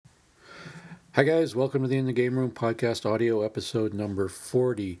Hi guys, welcome to the In the Game Room podcast audio episode number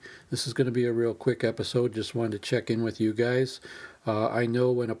 40. This is going to be a real quick episode. Just wanted to check in with you guys. I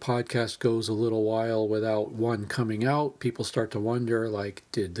know when a podcast goes a little while without one coming out, people start to wonder, like,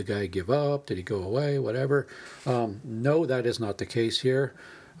 did the guy give up? Did he go away? Whatever. No, that is not the case here.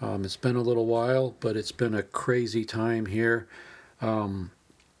 It's been a little while, but it's been a crazy time here.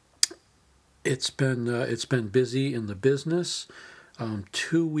 It's been busy in the business.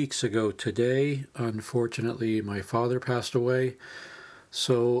 2 weeks ago today, unfortunately, my father passed away.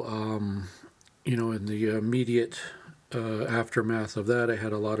 So, in the immediate aftermath of that, I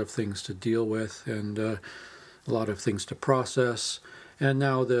had a lot of things to deal with and a lot of things to process. And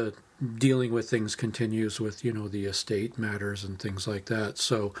now the dealing with things continues with, the estate matters and things like that.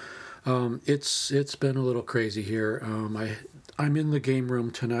 So, it's been a little crazy here. I'm in the game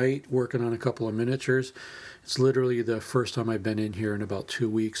room tonight working on a couple of miniatures. It's literally the first time I've been in here in about 2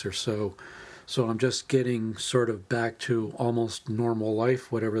 weeks or so. So I'm just getting sort of back to almost normal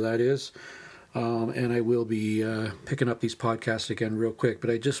life, whatever that is. And I will be picking up these podcasts again real quick. But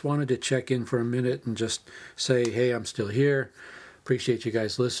I just wanted to check in for a minute and just say, hey, I'm still here. Appreciate you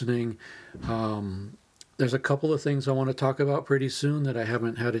guys listening. There's a couple of things I want to talk about pretty soon that I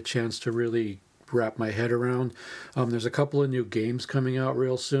haven't had a chance to really wrap my head around. There's a couple of new games coming out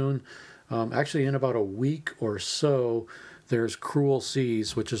real soon. Actually, in about a week or so, there's Cruel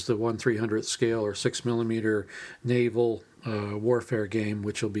Seas, which is the 1/300th scale or 6mm naval warfare game,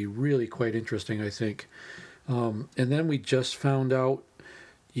 which will be really quite interesting, I think. And then we just found out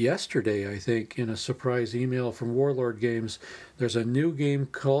yesterday, I think, in a surprise email from Warlord Games, there's a new game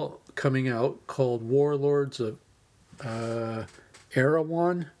coming out called Warlords of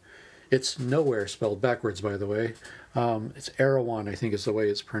Erewhon. It's nowhere spelled backwards, by the way. It's Erewhon, I think is the way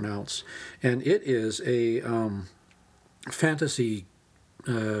it's pronounced. And it is a fantasy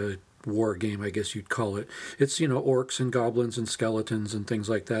war game, I guess you'd call it. It's, orcs and goblins and skeletons and things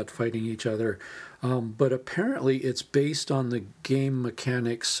like that fighting each other. But apparently it's based on the game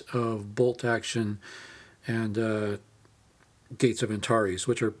mechanics of Bolt Action and Gates of Antares,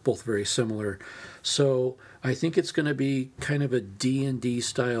 which are both very similar. So I think it's going to be kind of a D&D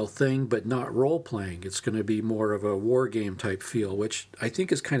style thing, but not role-playing. It's going to be more of a war game type feel, which I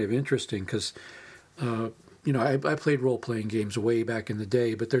think is kind of interesting because, I played role-playing games way back in the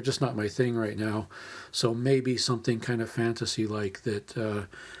day, but they're just not my thing right now. So maybe something kind of fantasy-like that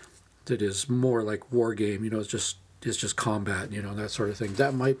is more like war game, it's just combat, that sort of thing.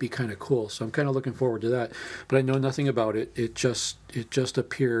 That might be kind of cool. So I'm kind of looking forward to that. But I know nothing about it. It just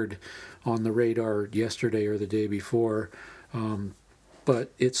appeared on the radar yesterday or the day before.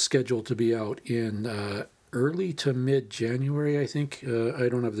 But it's scheduled to be out in early to mid-January, I think. I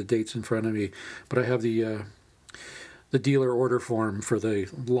don't have the dates in front of me, but I have the dealer order form for the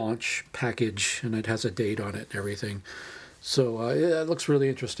launch package, and it has a date on it and everything. So it looks really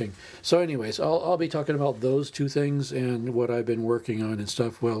interesting. So anyways, I'll be talking about those two things and what I've been working on and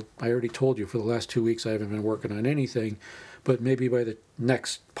stuff. Well, I already told you for the last 2 weeks I haven't been working on anything, but maybe by the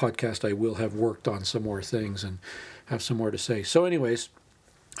next podcast I will have worked on some more things and have some more to say. So anyways,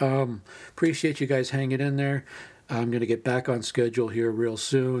 appreciate you guys hanging in there. I'm going to get back on schedule here real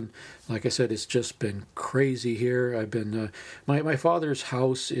soon. Like I said, it's just been crazy here. I've been, my father's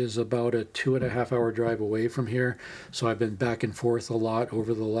house is about a 2.5 hour drive away from here. So I've been back and forth a lot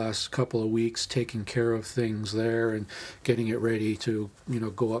over the last couple of weeks, taking care of things there and getting it ready to,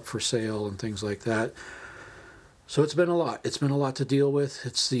 go up for sale and things like that. So it's been a lot. It's been a lot to deal with.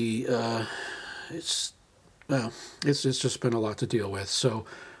 It's just been a lot to deal with. So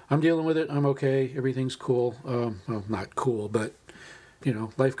I'm dealing with it. I'm okay. Everything's cool. Well, not cool, but,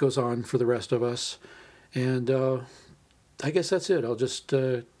 life goes on for the rest of us. And I guess that's it. I'll just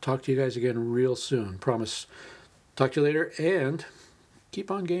talk to you guys again real soon. Promise. Talk to you later, and keep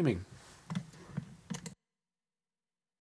on gaming.